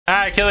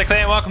Alright, Killer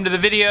Clan, welcome to the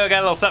video. I got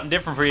a little something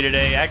different for you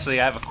today.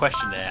 Actually, I have a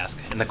question to ask.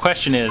 And the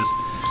question is,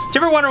 did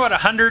you ever wonder what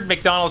 100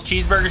 McDonald's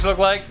cheeseburgers look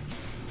like?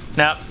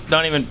 No,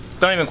 don't even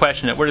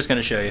question it. We're just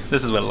gonna show you.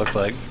 This is what it looks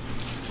like.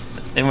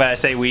 And when I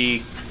say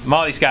we,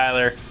 Molly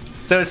Schuyler.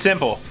 So it's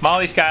simple.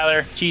 Molly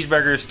Schuyler,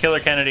 cheeseburgers, Killer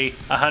Kennedy,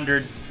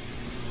 100.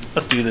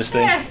 Let's do this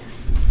thing. Yeah.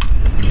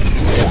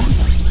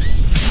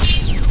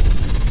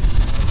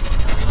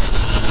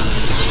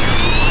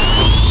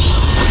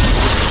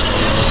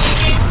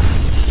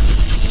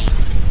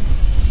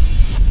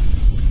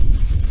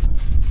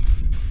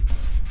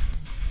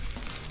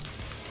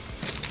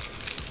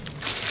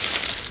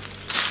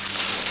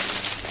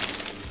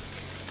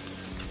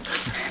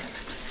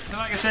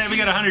 Like I said, we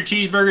got 100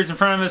 cheeseburgers in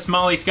front of us.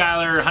 Molly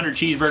Schuyler, 100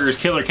 cheeseburgers,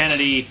 Killer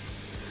Kennedy.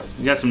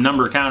 We got some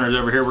number counters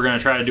over here. We're going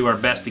to try to do our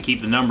best to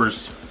keep the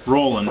numbers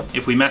rolling.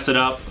 If we mess it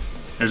up,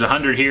 there's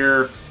 100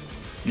 here.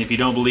 And if you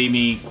don't believe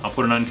me, I'll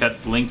put an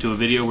uncut link to a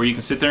video where you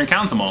can sit there and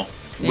count them all.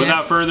 Yeah.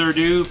 Without further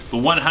ado, the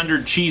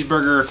 100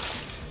 cheeseburger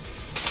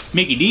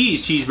Mickey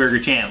D's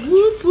cheeseburger challenge.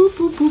 Whoop, whoop,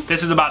 whoop, whoop.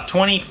 This is about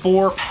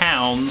 24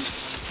 pounds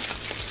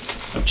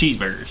of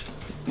cheeseburgers.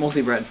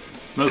 Mostly bread.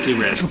 Mostly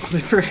bread.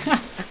 Mostly bread.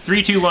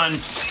 3, 2, 1.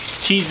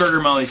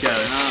 Cheeseburger Molly Schuyler.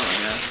 Oh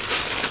my god.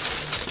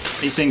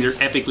 These things are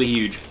epically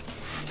huge.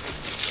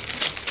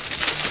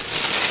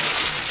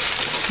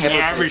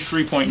 They average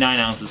 3.9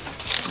 ounces.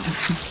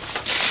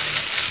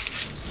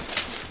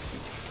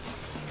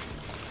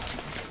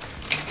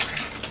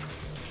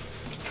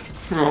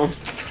 Oh.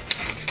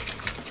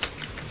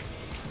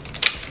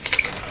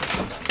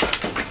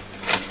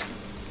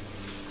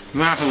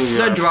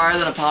 They're drier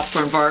than a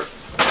popcorn fart.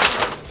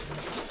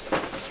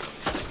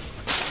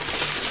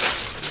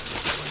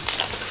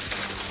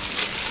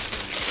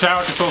 Shout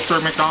out to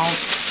Pittsburgh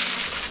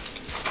McDonald's.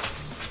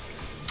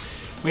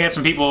 We had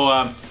some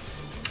people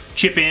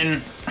chip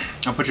in.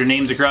 I'll put your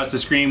names across the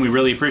screen. We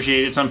really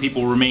appreciate it. Some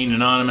people remained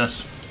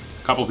anonymous.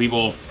 A couple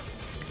people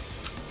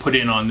put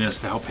in on this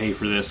to help pay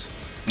for this,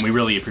 and we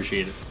really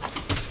appreciate it.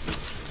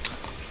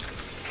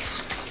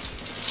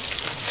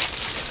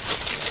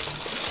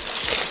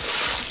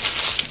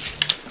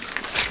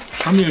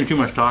 I'm doing too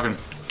much talking.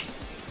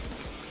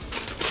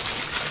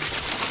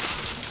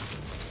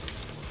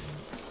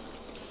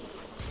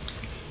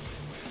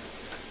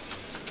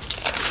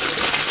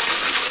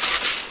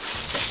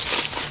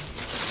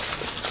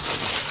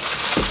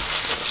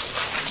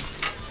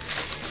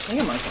 I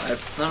think I'm like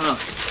 5. I don't know.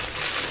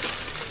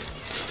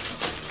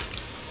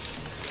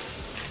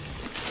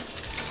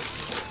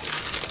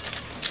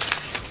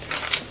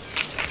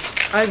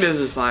 I think this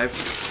is 5.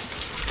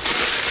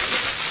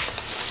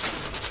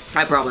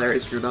 I probably already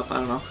screwed up. I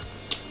don't know.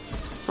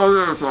 Oh,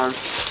 yeah, it's 5.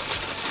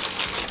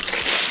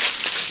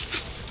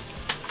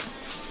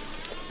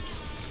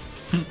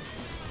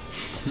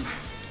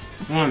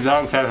 The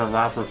dog has a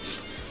wrapper.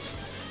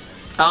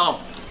 Oh,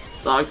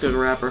 dog took a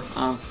wrapper.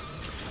 Oh.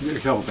 Get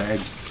yourself a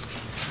bag.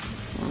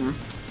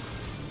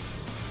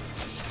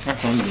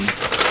 That's hungry.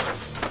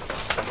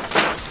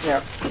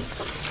 Yeah.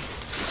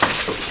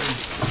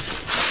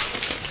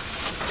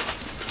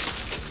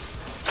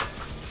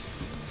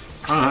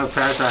 I don't know how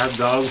fast I have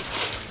dogs.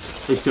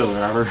 They still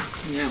wrapper.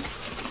 Yeah.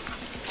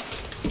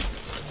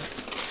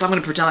 So I'm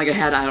gonna pretend like I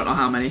had I don't know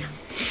how many.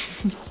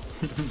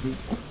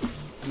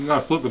 You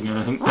gotta flip again,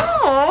 I think.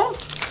 Oh.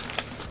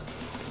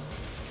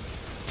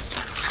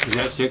 Is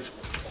that 6?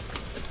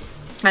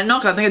 I know,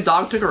 cause I think a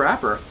dog took a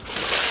wrapper.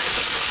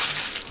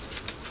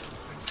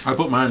 I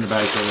put mine in the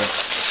bag for that.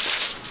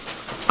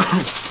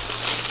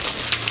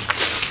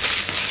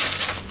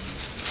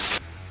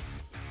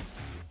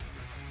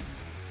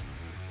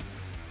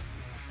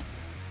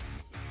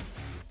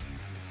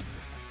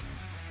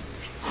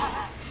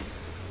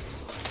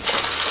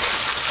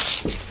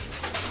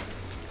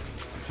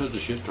 Such a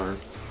shit card.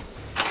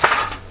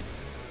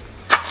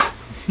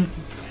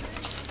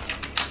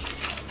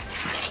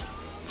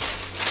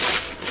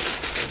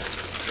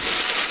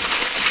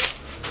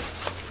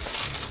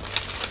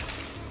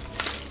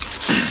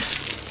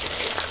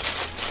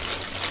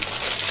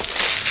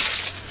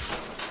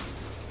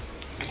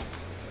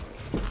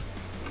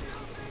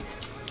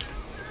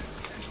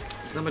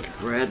 So much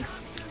bread.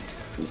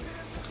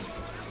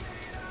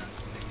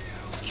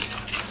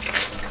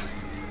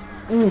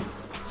 Mm.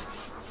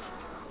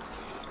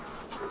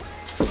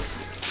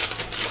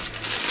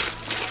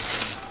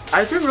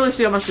 I didn't really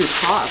see how much these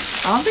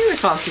cost. I don't think they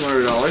cost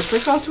 $200. They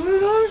cost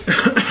 $200?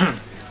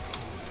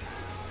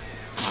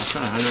 I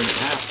spent $100 and a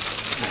half.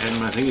 I had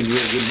my thinking you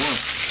had a good more.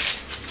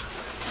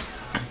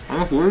 How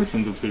much were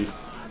some good food?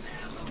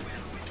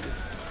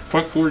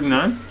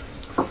 $1.49?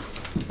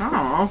 I don't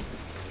know.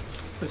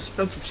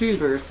 Expensive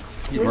cheeseburgers.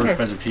 You more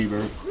expensive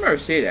cheeseburger. I've never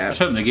seen I that. was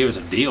hoping they gave us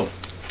a deal.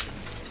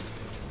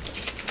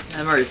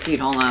 I've already seen.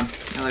 Hold on.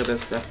 I like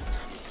this stuff.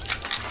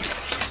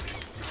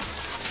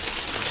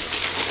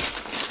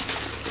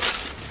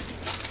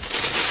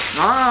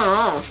 I don't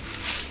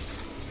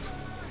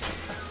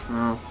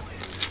know.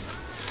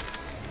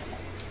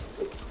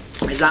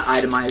 Oh. It's not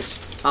itemized.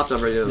 Pops up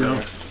right there.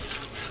 No.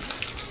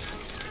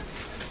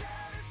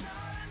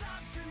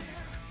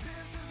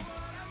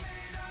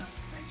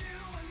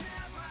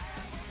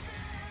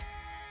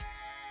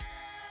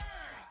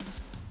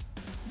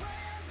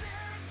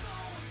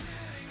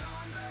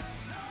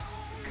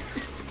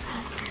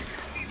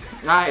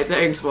 Alright,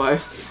 thanks, boy.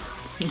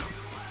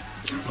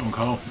 Don't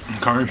call.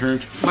 Car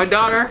insurance. My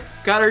daughter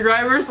got her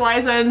driver's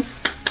license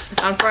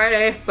on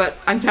Friday, but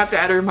I have to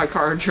add her to my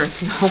car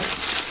insurance now.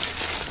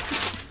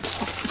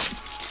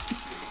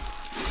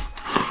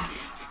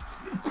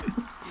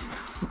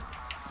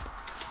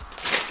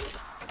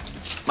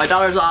 My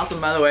daughter's awesome,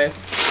 by the way.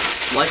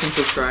 Like and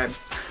subscribe.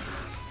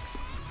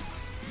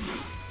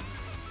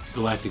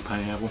 Galactic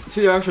pineapple.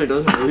 She actually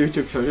doesn't have a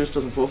YouTube show, she just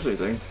doesn't post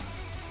anything.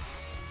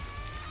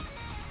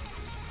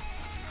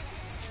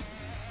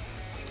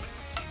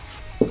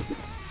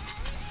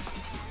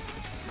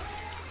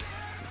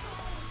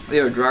 They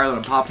are drier than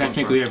a popcorn.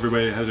 Technically,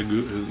 everybody that has a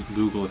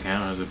Google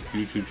account has a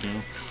YouTube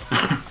channel.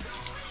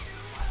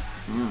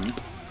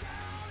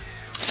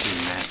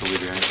 Massively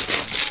dry.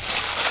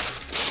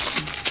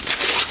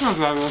 Not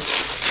bad, though.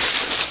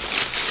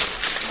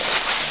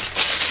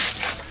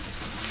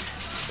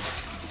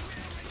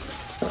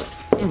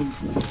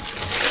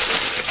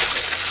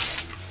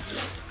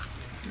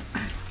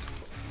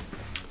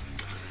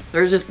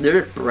 They're just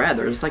bread.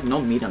 There's just like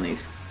no meat on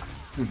these.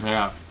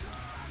 Yeah.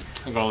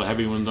 I got all the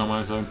heavy ones on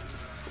my side.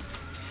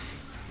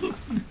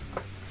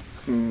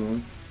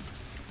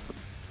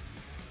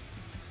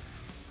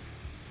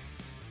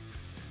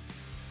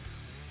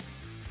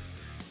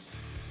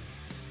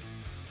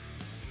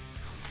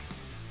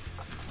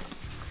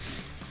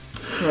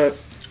 Right.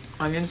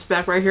 Onions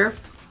back right here.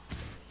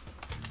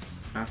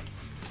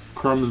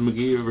 Crumbs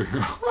McGee over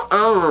here.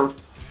 Oh.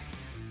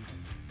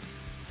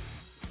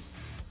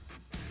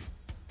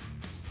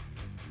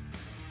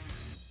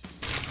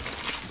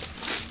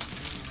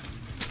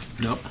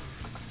 Nope.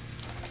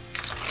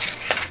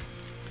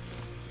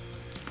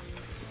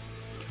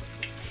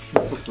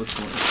 This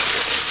one.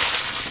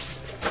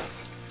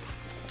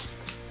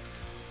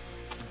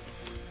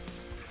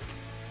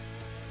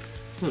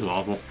 This is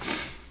awful.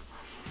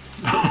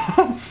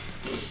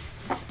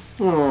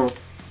 Oh.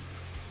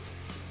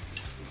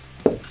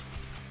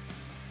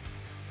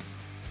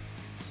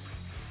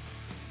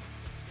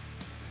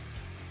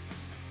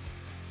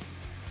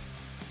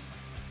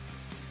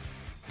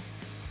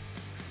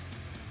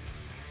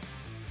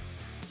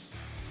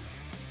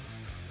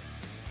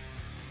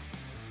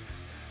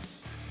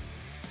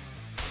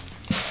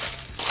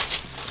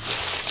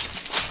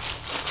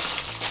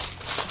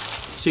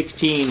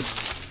 $16,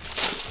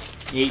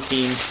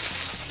 $18,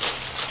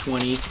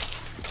 $20,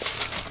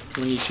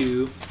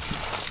 $22,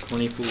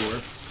 $24,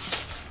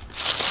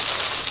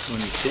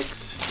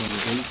 $26,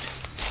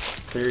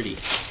 $28,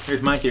 $30.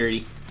 There's my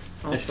 30.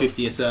 That's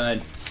 50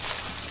 aside.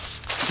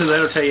 So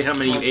that'll tell you how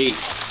many you ate.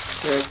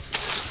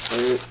 6,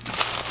 8,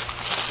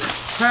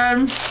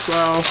 10,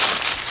 12,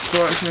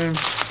 14,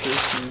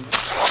 15,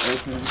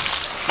 18,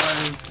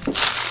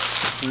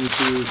 20,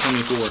 22,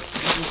 24.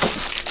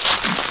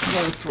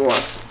 24.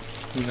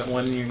 You got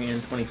one in your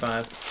hand,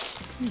 25.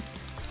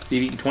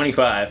 You've eaten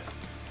 25.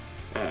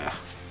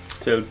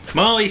 So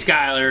Molly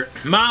Schuyler,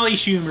 Molly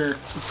Schumer,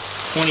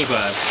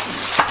 25.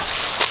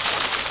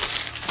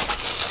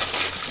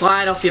 Well,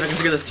 I'll see if I can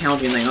figure this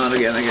counting thing out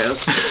again, I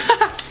guess.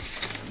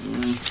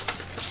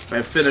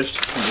 I finished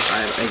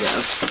 25, I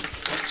guess.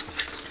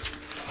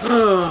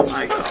 Oh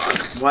my god.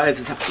 Why does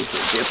this have to be so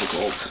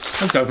difficult?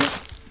 It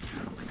doesn't.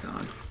 Oh my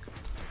god.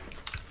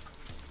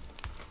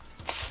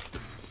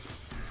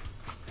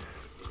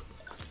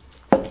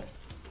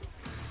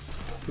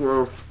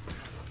 Whoa.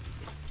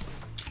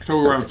 So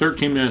we're around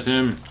 13 minutes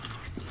in.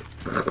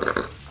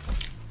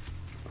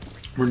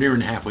 We're nearing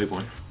the halfway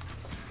point.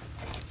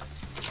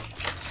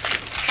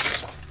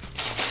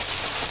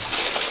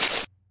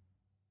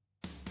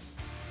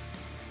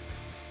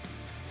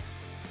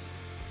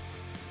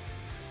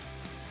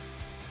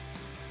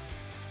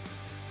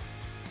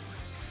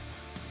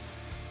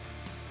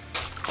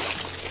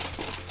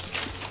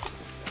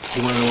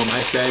 You want to know what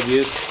my strategy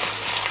is?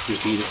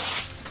 Just eat it.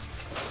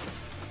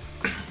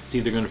 It's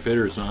either going to fit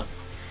or it's not.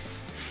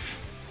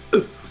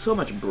 So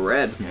much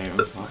bread. Yeah,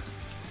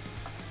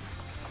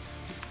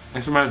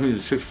 that reminds me of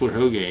the 6-foot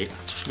hoagie. It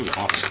was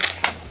awesome.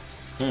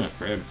 Yeah,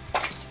 bread.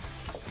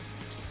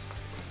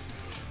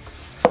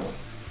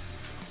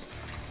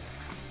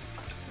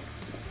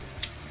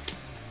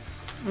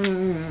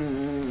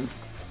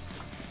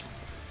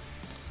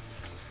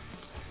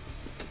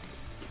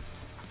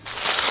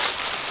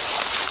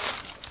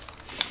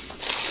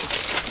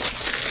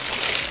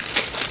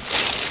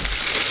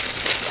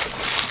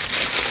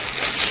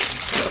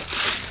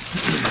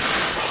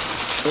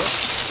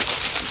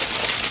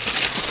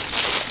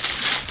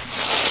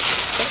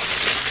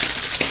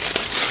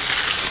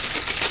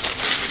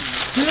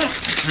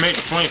 Made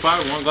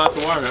 25 with one glass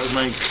of water.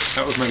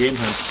 That was my game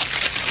time.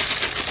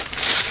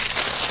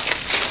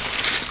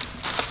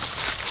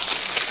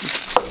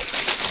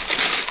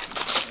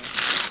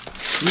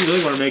 You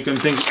really want to make them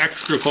things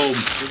extra cold.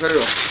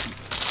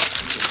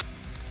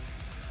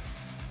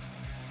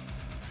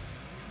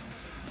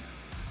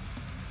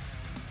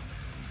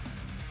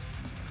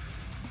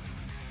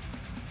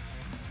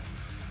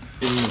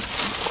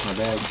 My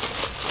bad.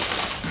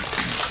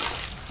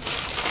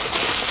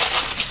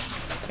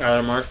 Got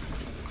it, Mark.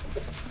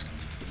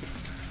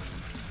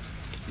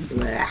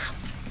 bleh.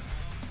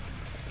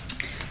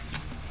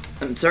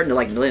 I'm starting to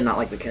like really not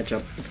like the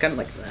ketchup. It's kind of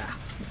like bleh.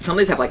 Some of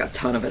these have like a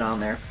ton of it on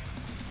there.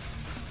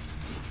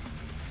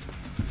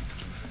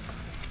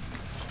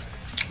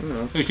 I don't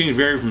know. These things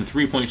vary from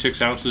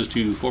 3.6 ounces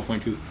to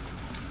 4.2.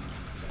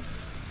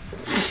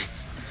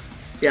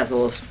 Yeah, so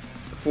those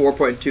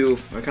 4.2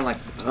 are kind of like,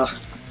 ugh.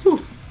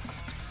 Whew.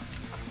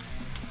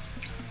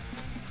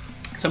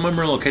 Some of them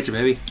are a little ketchup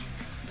heavy.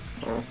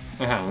 Oh.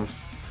 I have them.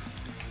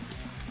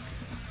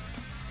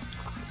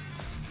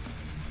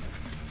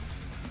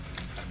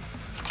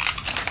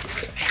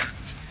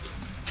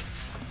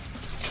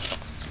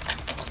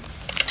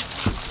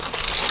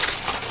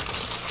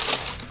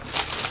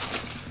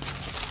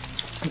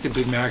 I think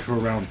the Big Macs were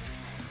around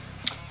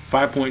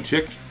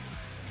 5.6,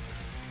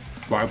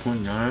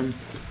 5.9.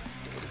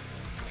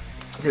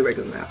 They're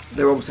bigger than that.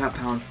 They're almost half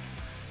pound.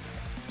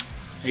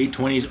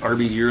 820s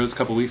RB Zeros a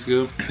couple weeks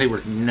ago. They were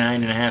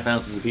 9.5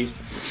 ounces a piece.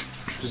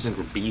 Those things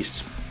were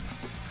beasts.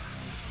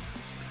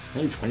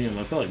 820 of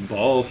them, I felt like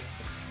balls.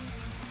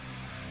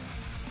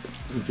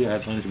 I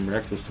had lunch and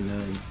breakfast and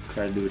then I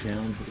tried to do a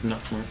challenge. It was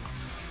not smart.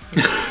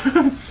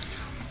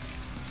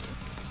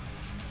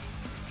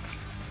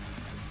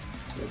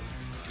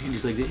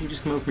 Andy's like, didn't you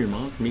just come over from your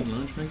mom from eating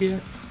lunch? I'm like, yeah.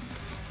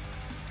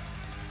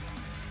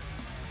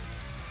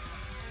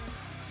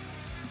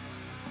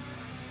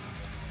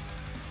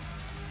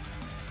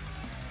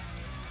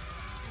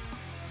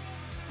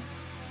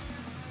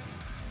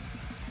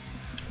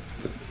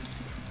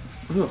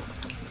 Ooh.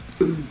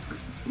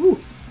 Ooh.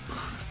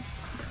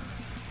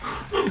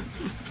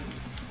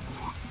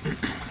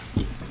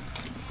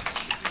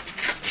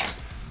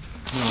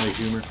 Molly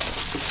humor.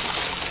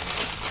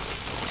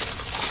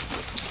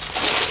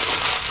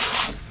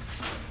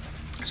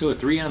 So at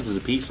 3 ounces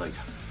a piece, like,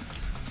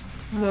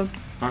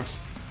 that's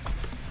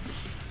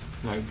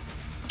like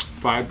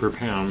 5 per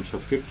pound, so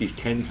 50's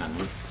 10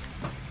 pounds.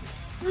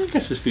 I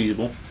guess it's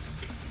feasible.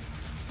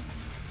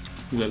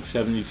 Like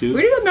 72.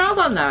 We did the math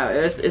on that.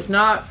 It's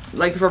not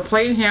like for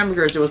plain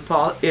hamburgers. It was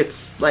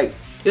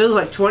it was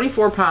like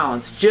 24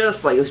 pounds.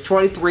 Just like it was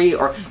 23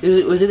 or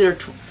it was either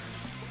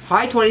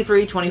high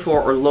 23,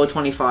 24 or low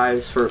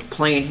 25s for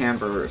plain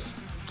hamburgers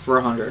for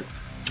 100.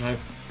 Right.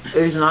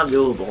 It is not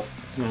doable.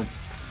 No.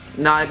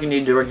 Not if you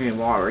need to drink any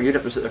water. You'd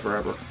have to sit there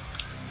forever.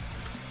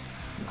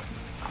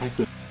 I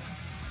could.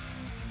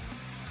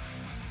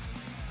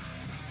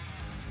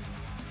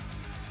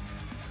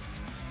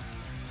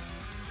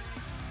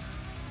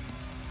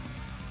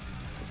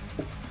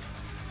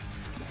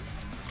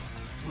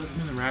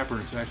 Looking in the wrapper,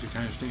 it's actually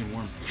kind of staying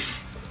warm.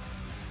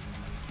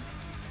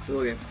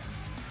 Okay.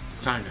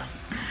 Kinda.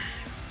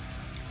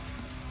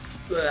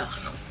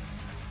 Ugh.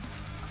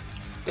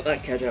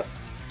 That ketchup.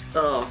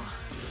 Oh.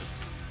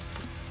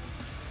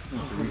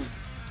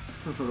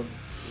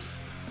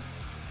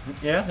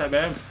 Yeah, not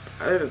bad.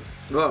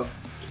 Ugh.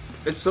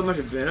 It's so much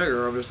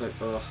vinegar. I'm just like,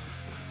 ugh.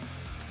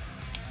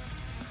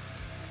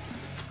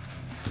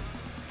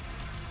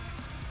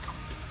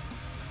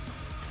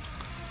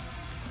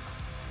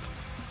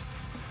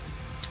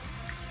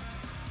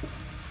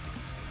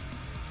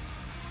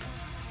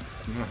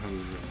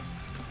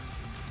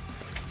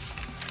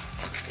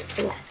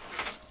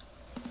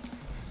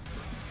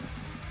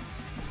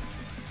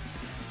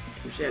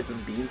 We should add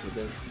some beans with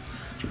this.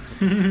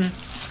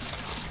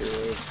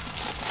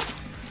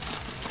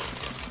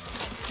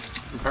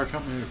 Prepare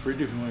something in the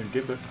fridge if you want to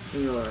dip it.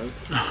 No.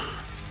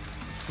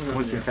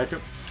 Want some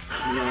ketchup?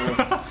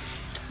 No.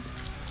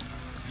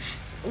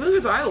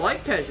 Because I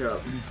like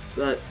ketchup,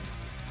 but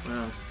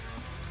well.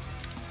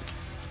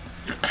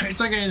 It's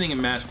like anything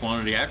in mass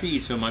quantity. After you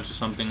eat so much of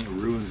something, it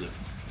ruins it.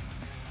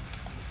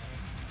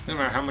 No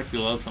matter how much you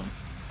love something.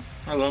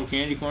 I love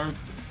candy corn.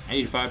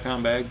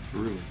 85-pound bag,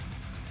 ruined.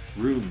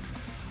 Ruined.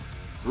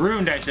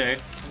 Ruined, I say.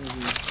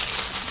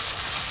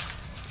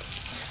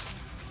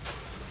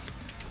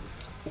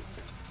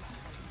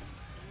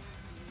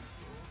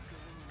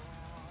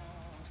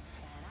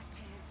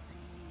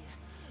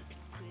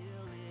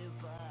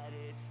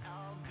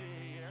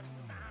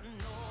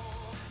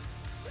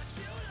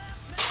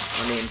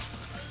 I mean,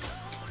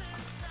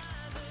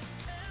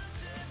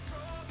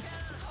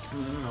 I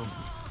don't know.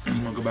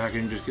 I'll go back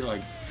and just get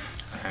like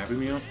a Happy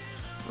Meal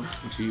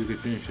until you could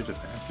finish it the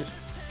fastest.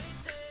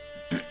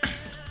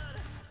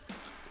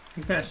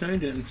 You passed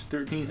it in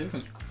 13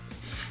 seconds.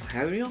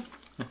 Happy Meal?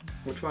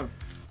 Which one?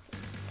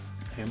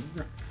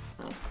 Hamburger.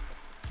 Oh.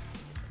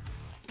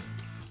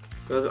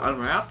 Was it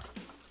unwrapped?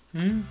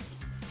 Hmm.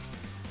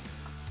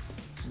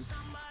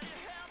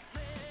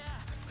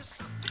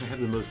 I have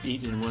the most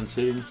eaten in one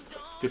sitting.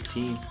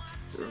 15.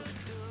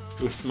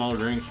 With smaller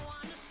drinks.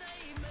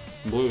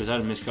 Boy, was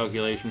that a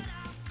miscalculation.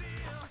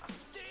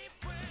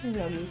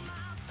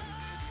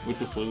 With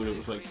the fluid, it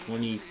was like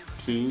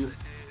 22.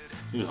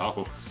 It was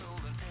awful.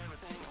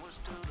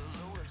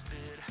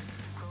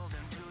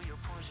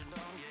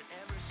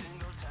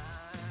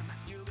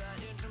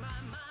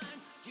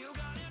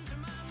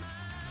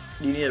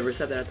 Do you need to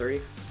reset that at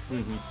 30?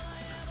 Mm-hmm.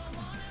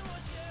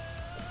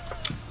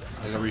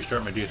 I gotta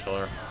restart my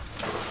DSLR.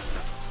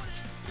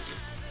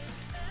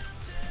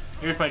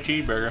 Here's my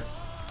cheeseburger.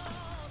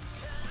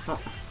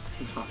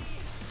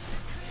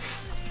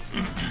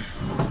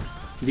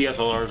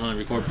 DSLRs only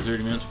record for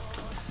 30 minutes.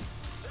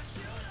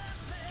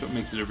 So it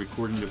makes it a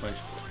recording device.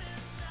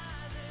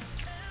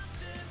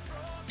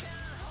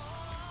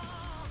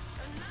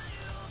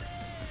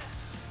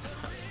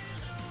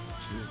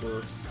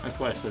 That's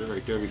why I said it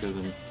right there, because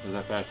as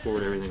I fast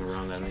forward everything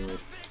around that anyways.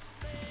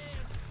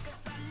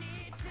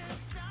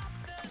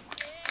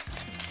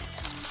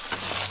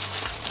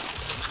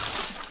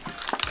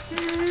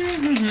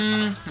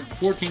 Mm-hmm.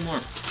 14 more.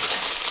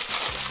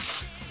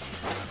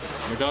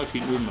 My dogs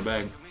keep moving my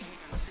bag.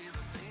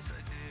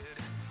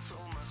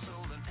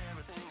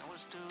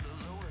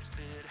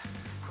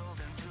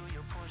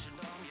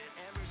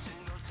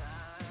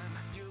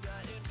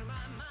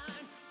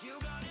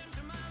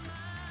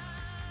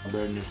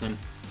 Bread in this thing.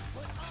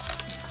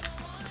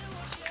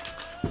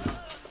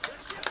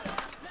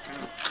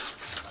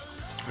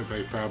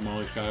 Everybody's proud of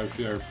Molly Schuyler.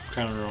 She got her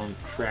counter on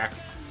track.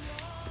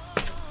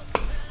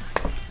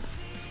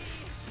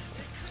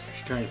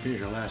 She's trying to finish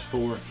her last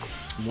 4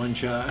 in one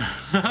shot.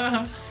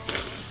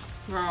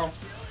 Wow.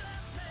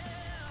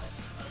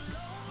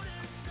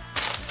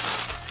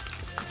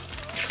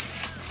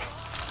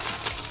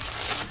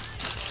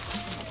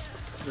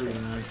 Very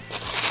nice.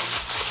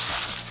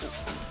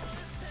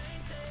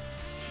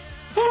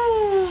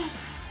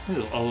 This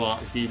is a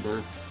lot of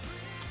cheeseburger.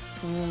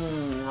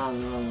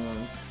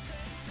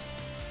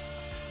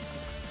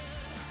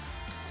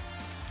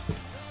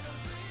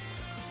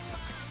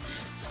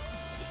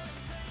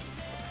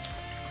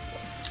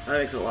 That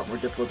makes it a lot more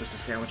difficult just to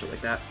sandwich it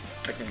like that.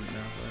 I can't even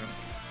know.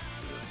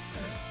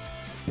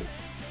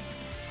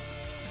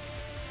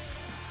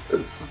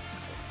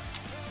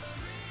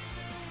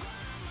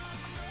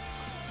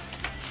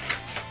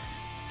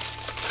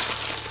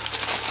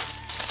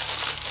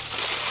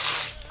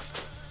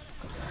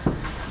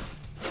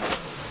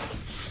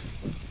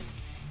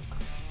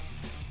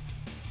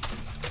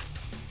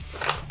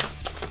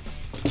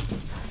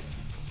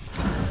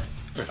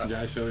 Did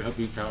I show you how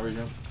many calories you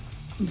have?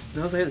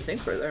 Those are the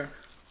sinks right there.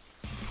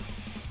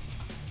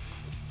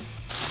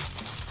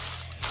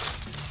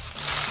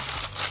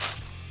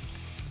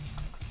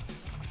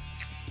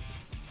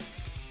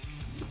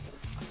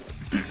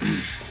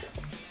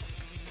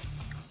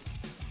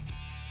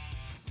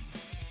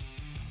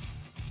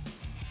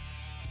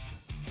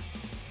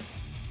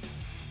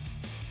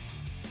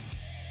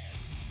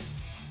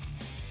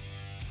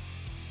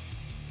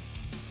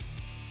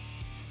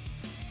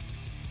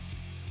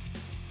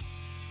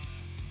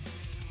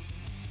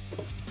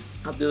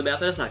 I'll do the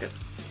math in a second.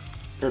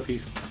 Per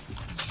piece.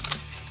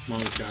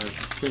 Molly Schuyler.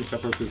 Same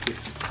stuff per piece.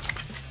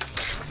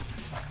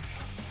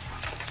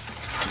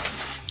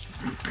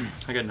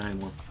 I got 9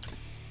 more.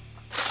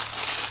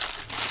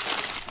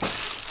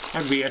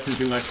 I'm BSing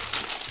too much.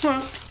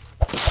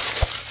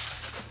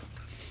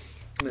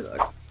 Let me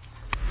look.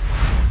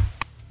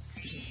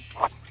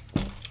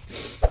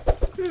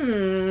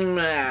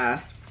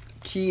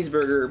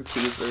 Cheeseburger.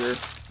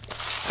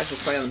 Actually,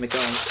 it's probably on the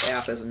McDonald's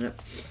app, isn't it?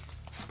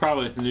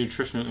 Probably the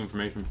nutritional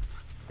information.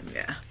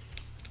 Yeah.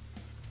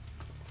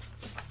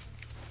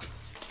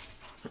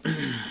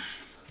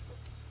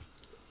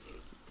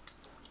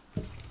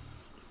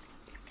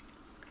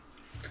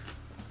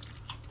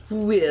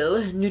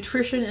 Will,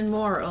 nutrition and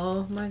more.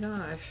 Oh my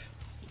gosh.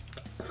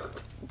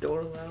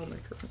 Don't allow my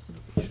current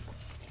location.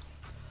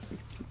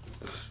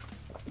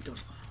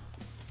 Don't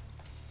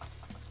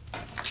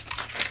allow.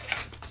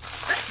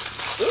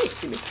 Ooh,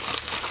 excuse me.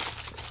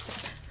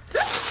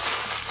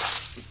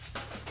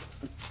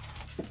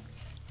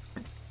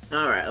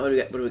 Alright, what do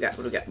we got?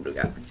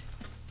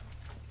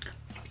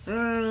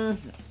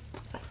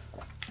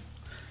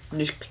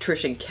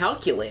 Nutrition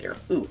calculator.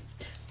 Ooh.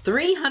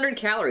 300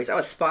 calories. I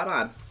was spot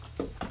on.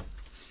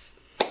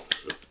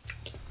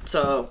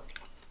 So,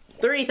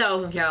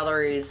 30,000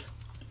 calories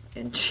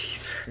in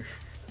cheeseburger.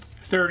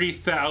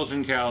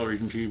 30,000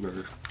 calories in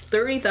cheeseburger.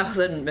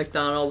 30,000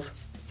 McDonald's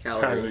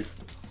calories.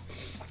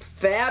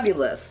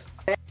 Fabulous.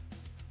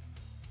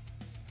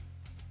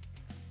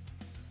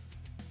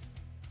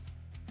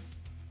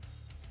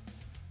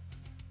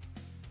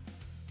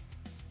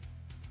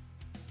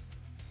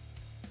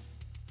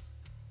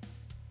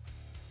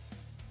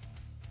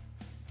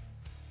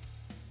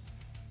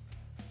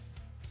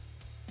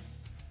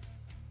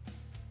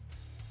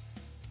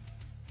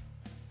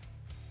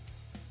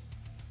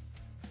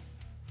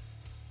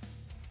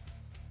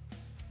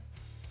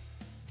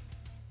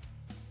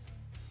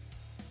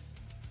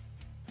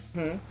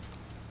 Hmm.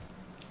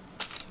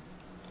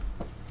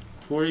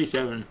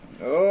 47.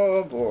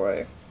 Oh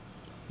boy.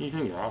 These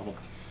things are awful.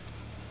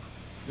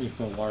 These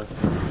smell water.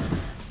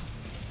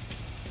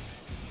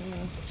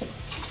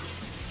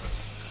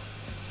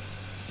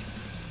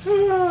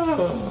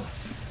 Oh,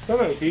 so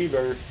many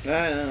cheeseburgers.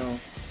 I know.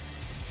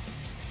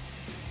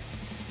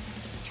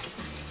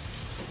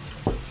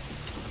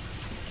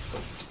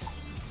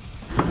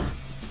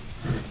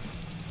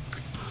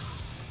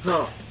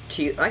 Oh,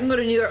 cheese. I can go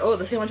to New York. Oh,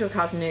 the sandwich would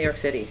cost in New York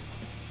City.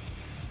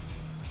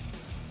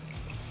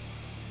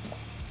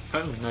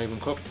 That was not even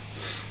cooked.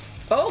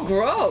 Oh,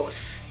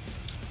 gross.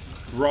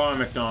 Raw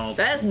McDonald's.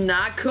 That is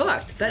not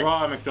cooked. That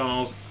Raw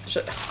McDonald's.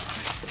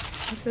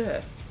 What's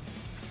that?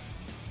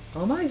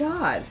 Oh my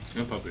god.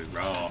 It's probably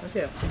raw.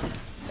 Okay.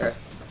 There.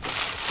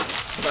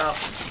 Wow.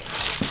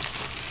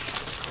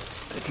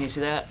 Can you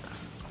see that?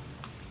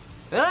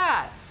 Look at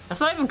that!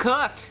 That's not even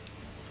cooked.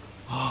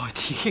 Oh,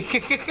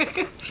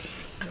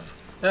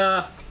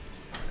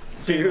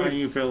 Shame on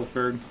you,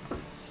 Phillipsburg.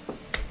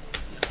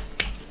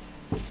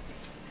 Can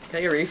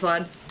I get a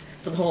refund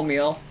for the whole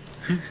meal?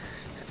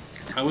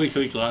 I wait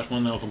till each last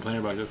one, then I'll complain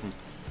about this one.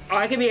 Or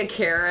I could be a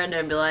Karen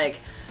and be like,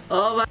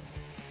 oh my.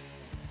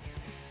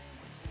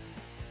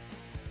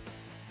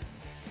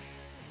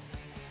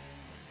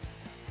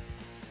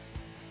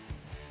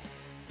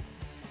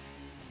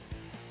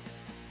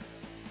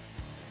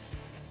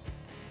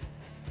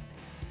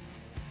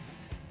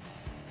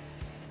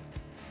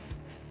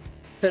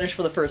 Finish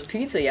for the first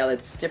pizza, yeah,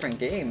 that's a different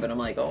game, but I'm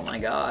like, oh my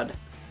god.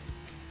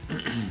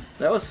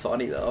 That was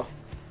funny though.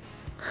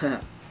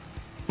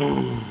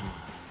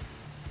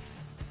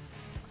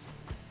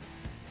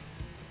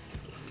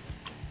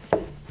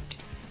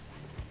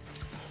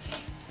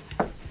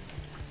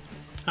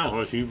 I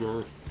love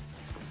cheeseburger.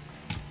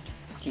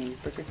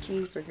 Cheeseburger,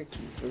 cheeseburger,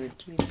 cheeseburger,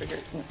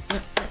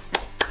 cheeseburger.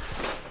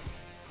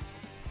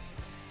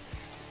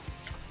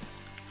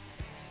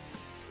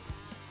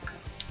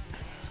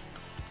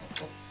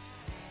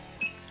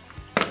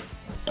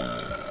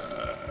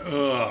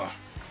 Ugh.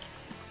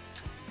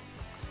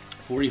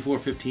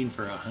 $44.15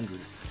 for 100.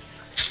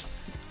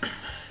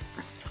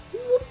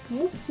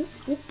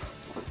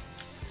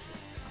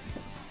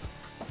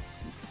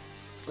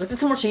 Let's get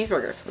some more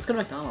cheeseburgers. Let's go to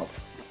McDonald's.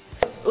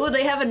 Ooh,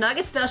 they have a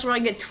nugget special where I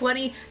can get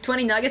 20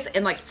 nuggets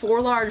and like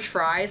 4 large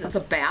fries. It's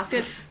a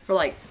basket for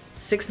like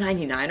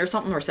 $6.99 or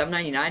something, or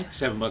 $7.99.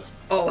 $7.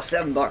 Oh,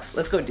 $7.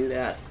 Let's go do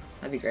that.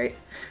 That'd be great.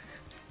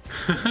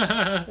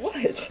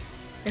 What?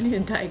 I need a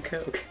Diet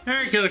Coke.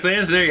 Alright, Killer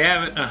Clans, there you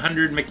have it.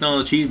 100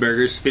 McDonald's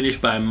cheeseburgers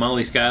finished by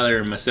Molly, Schuyler,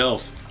 and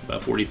myself.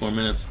 About 44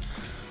 minutes.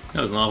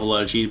 That was an awful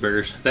lot of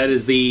cheeseburgers. That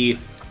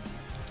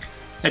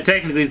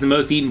technically is the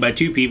most eaten by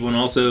 2 people, and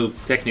also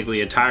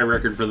technically a tie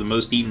record for the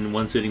most eaten in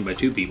one sitting by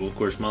 2 people. Of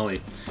course,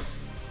 Molly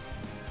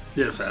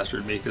did it faster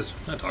than me because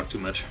I talk too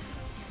much.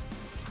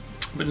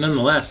 But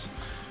nonetheless,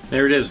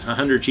 there it is,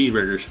 100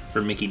 cheeseburgers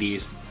for Mickey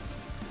D's.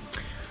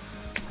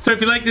 So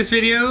if you like this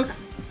video,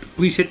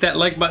 please hit that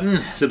like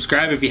button.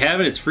 Subscribe if you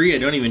haven't. It's free. I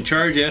don't even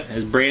charge you,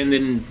 as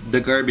Brandon the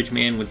Garbage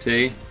Man would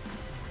say.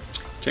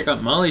 Check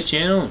out Molly's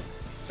channel.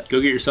 Go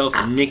get yourself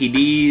some Mickey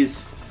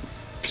D's.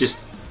 Just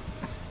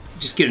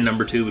get a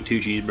number 2 with 2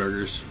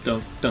 cheeseburgers.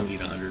 Don't eat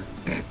 100.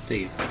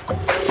 Take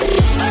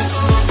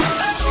it.